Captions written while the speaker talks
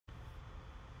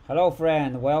Hello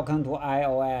friend, welcome to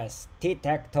iOS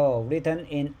TicTacToe written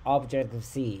in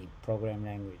ObjC program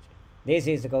language. This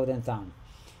is Golden Thumb.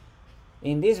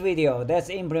 In this video, let's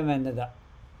implement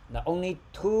the only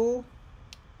two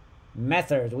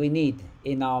methods we need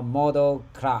in our model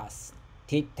class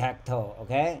TicTacToe.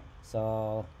 Okay,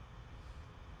 so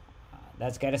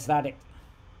let's get started.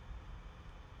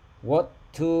 What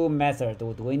two methods do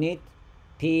we need?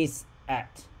 Piece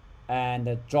at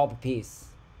and drop piece.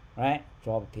 Right,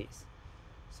 drop piece.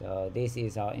 So this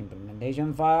is our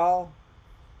implementation file.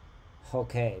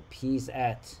 Okay, piece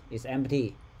at is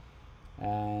empty,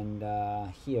 and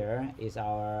here is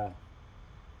our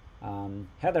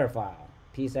header file.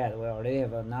 Piece at we already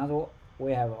have another.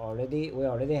 We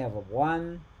already have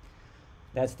one.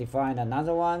 Let's define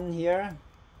another one here.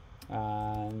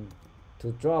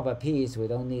 To drop a piece, we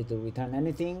don't need to return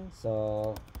anything.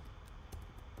 So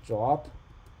drop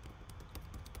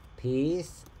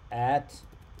piece at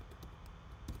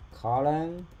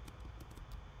colon.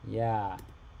 Yeah,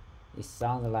 it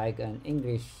sounds like an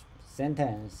English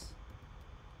sentence.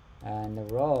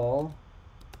 And row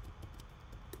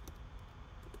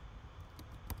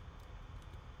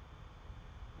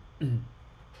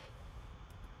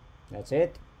that's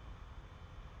it.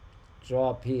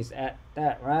 Drop piece at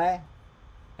that, right?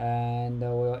 And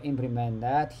we'll implement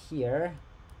that here.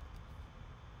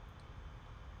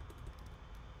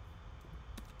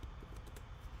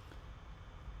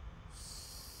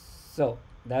 So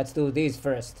let's do this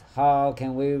first. How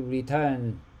can we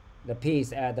return the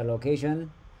piece at the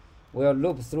location? We'll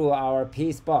loop through our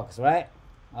piece box, right?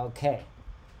 Okay,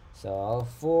 so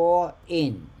for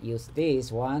in, use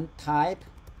this one, type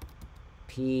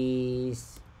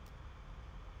piece,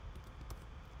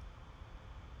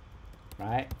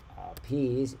 right?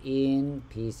 Piece in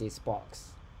pieces box.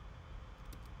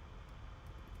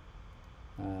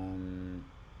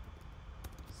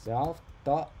 Self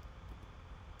dot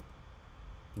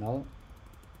no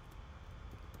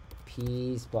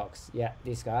piece box, yeah,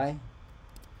 this guy.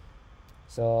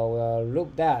 So we'll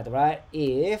look that, right?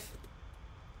 If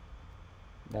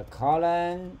the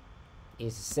column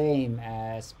is same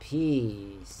as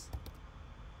piece,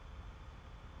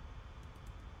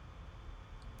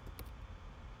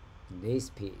 this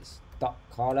piece dot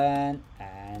column,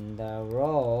 and the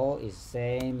row is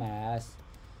same as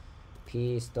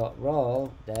piece dot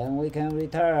row, then we can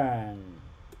return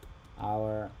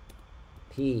our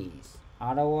piece.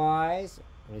 Otherwise,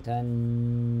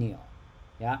 return nil.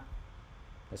 Yeah,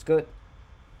 that's good.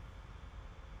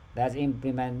 Let's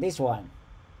implement this one.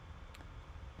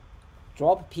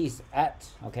 Drop piece at.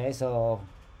 Okay, so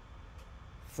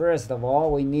first of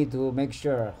all, we need to make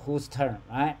sure whose turn,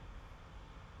 right?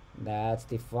 Let's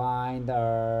define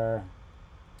the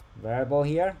variable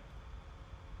here.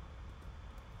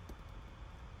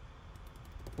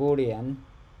 Boolean.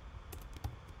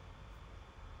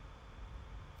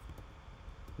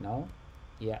 No,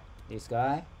 yeah, this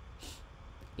guy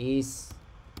is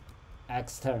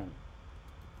x term,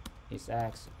 is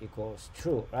x equals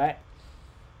true, right?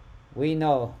 We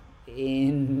know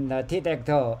in the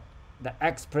tic-tac-toe the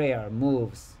x player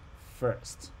moves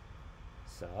first,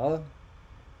 so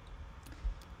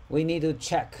we need to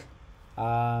check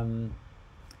to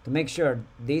make sure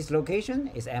this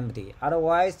location is empty,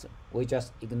 otherwise we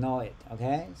just ignore it.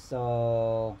 Okay,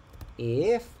 so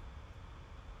if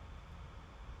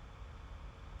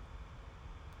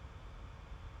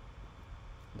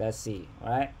let's see,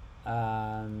 right?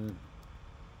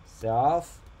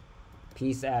 Self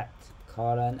piece at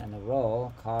colon and a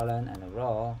row, colon and a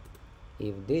row.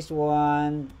 If this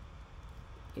one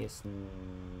is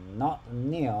not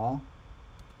nil,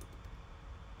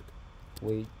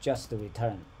 we just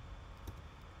return.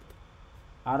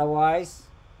 Otherwise,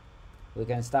 we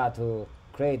can start to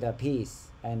create a piece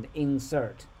and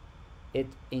insert it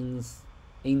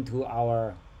into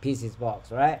our pieces box,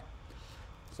 right?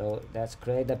 So let's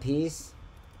create a piece.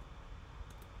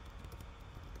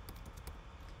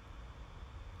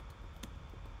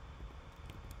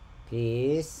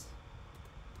 Piece,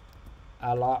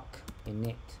 a lock in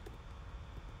it.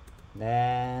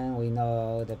 Then we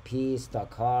know the piece dot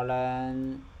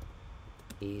column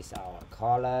is our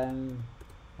column,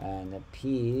 and the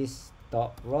piece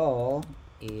dot row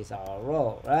is our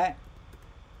row, right?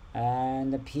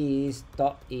 And the piece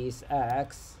dot is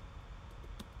x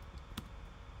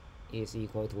is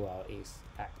equal to our is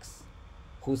x.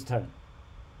 Whose turn?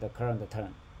 The current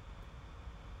turn.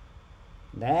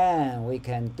 Then we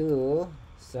can do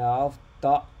self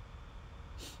dot,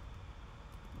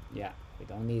 yeah, we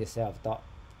don't need self dot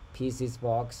pieces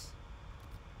box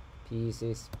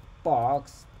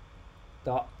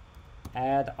dot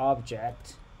add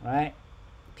object, right?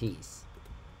 piece.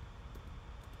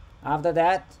 After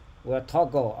that, we'll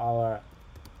toggle our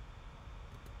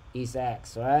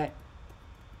is-x, right?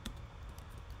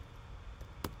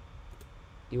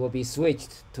 It will be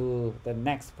switched to the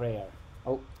next player.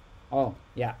 Oh,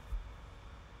 yeah.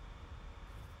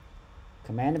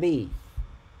 Command B.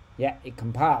 Yeah, it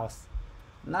compiles.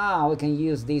 Now we can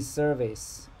use this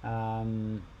service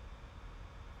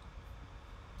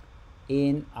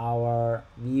in our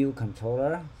view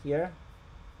controller here.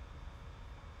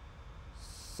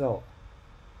 So,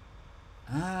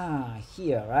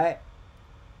 here, right?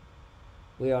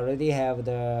 We already have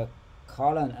the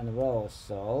column and row,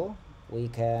 so we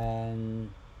can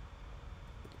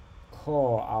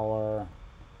call our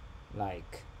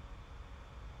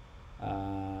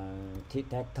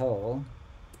TicTacToe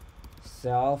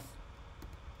self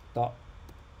dot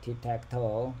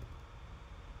TicTacToe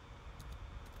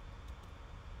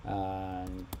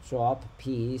drop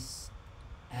piece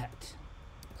at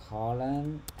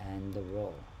column and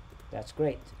row. That's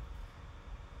great.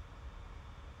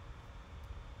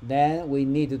 Then we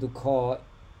need to call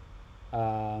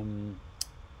to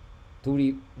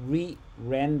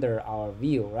re-render our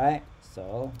view, right?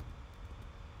 So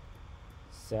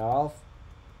self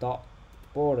dot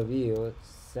board view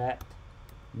set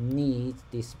needs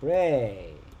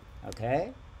display.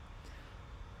 Okay,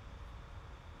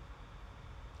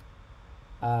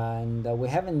 and we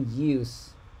haven't used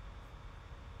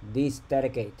this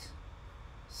delegate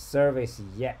service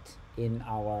yet in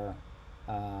our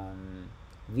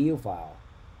view file,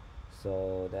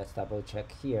 so let's double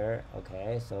check here.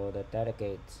 Okay, so the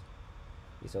delegate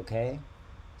is okay,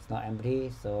 it's not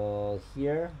empty, so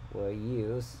here we'll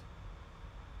use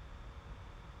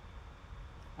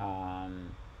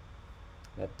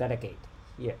the delegate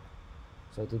here.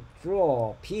 So to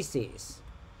draw pieces,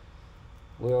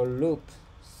 we'll loop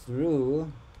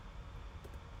through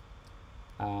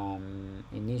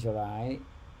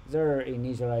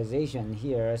initialization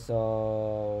here.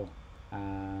 So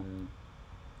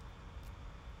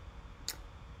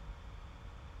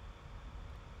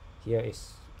here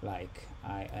is like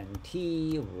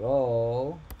int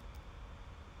row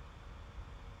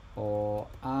or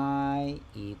I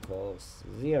equals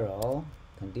 0,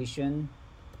 condition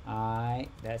I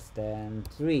less than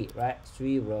 3, right?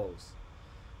 3 rows,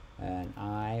 and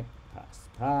I plus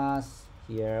plus.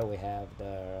 Here we have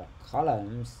the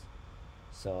columns,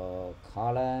 so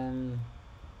column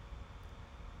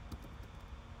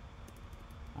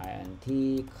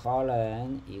int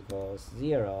column equals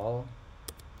 0,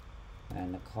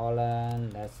 and the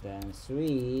column less than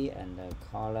 3, and the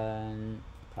column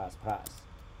plus plus.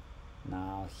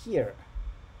 Now here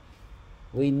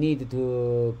we need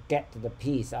to get the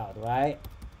piece out, right?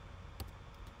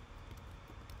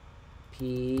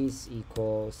 Piece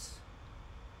equals,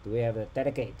 do we have a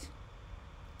delegate?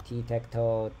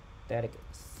 TicTacToe delegate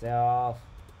self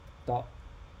dot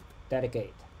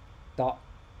delegate dot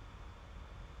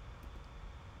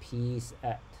piece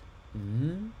at.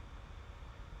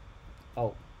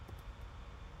 Oh,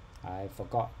 I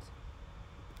forgot.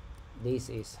 This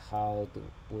is how do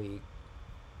we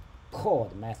call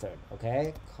the method.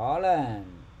 Okay,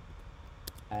 column,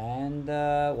 and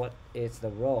what is the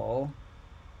row?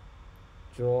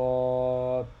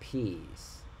 Draw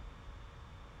piece.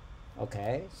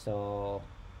 Okay, so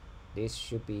this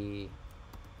should be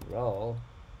row.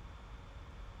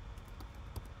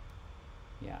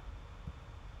 Yeah.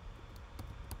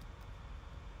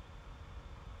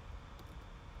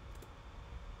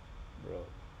 Row.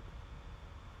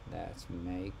 Let's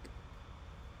make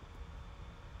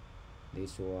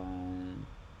this one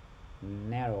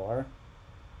narrower.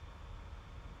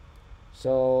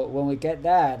 So when we get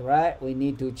that, right, we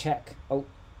need to check. Oh,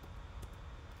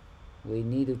 we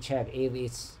need to check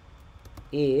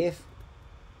if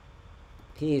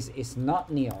piece is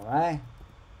not nil, right?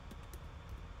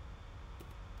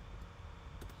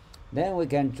 Then we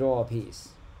can draw a piece.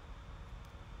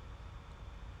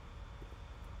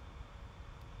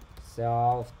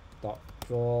 Self dot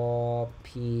draw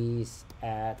piece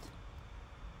at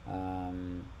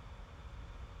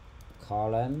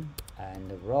column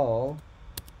and row,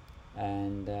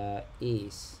 and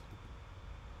is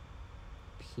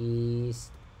piece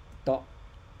dot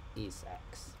is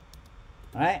x.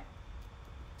 Right,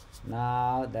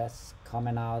 now that's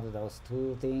comment out those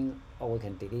two things, or we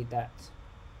can delete that.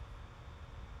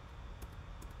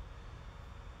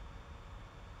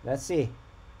 Let's see,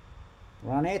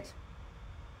 run it.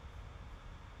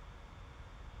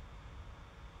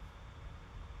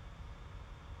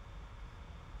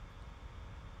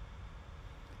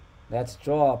 Let's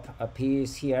drop a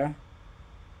piece here.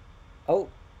 Oh,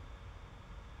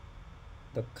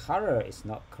 the color is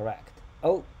not correct.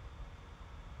 Oh,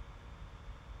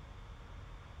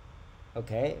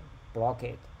 okay, block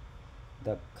it.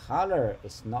 The color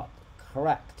is not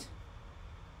correct.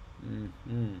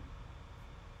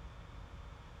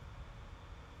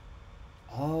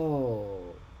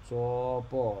 Oh,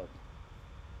 drawboard.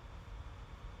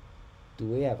 Do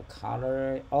we have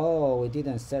color? Oh, we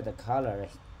didn't set the color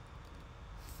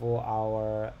for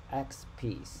our X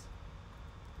piece.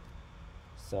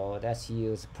 So let's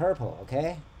use purple,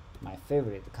 okay? My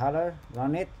favorite color.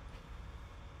 Run it.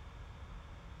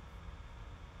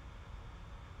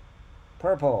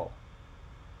 Purple,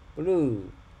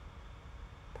 blue,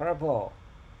 purple,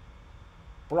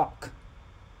 block.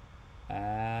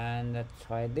 And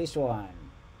try this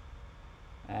one.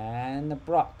 And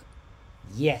block.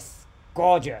 Yes,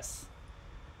 gorgeous.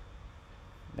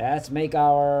 Let's make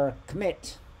our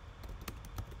commit.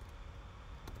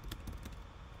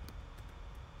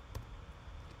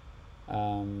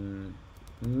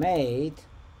 Made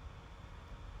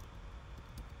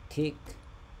Tic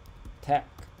Tac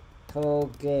Toe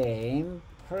game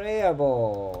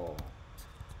playable.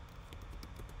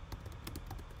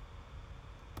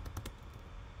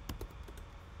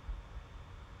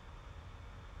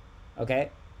 Okay,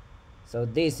 so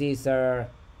this is a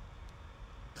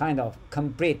kind of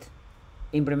complete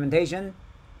implementation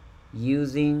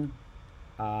using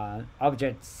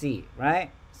ObjC,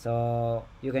 right? So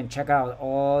you can check out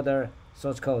all the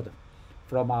source code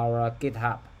from our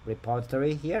GitHub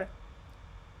repository here.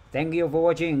 Thank you for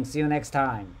watching. See you next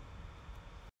time.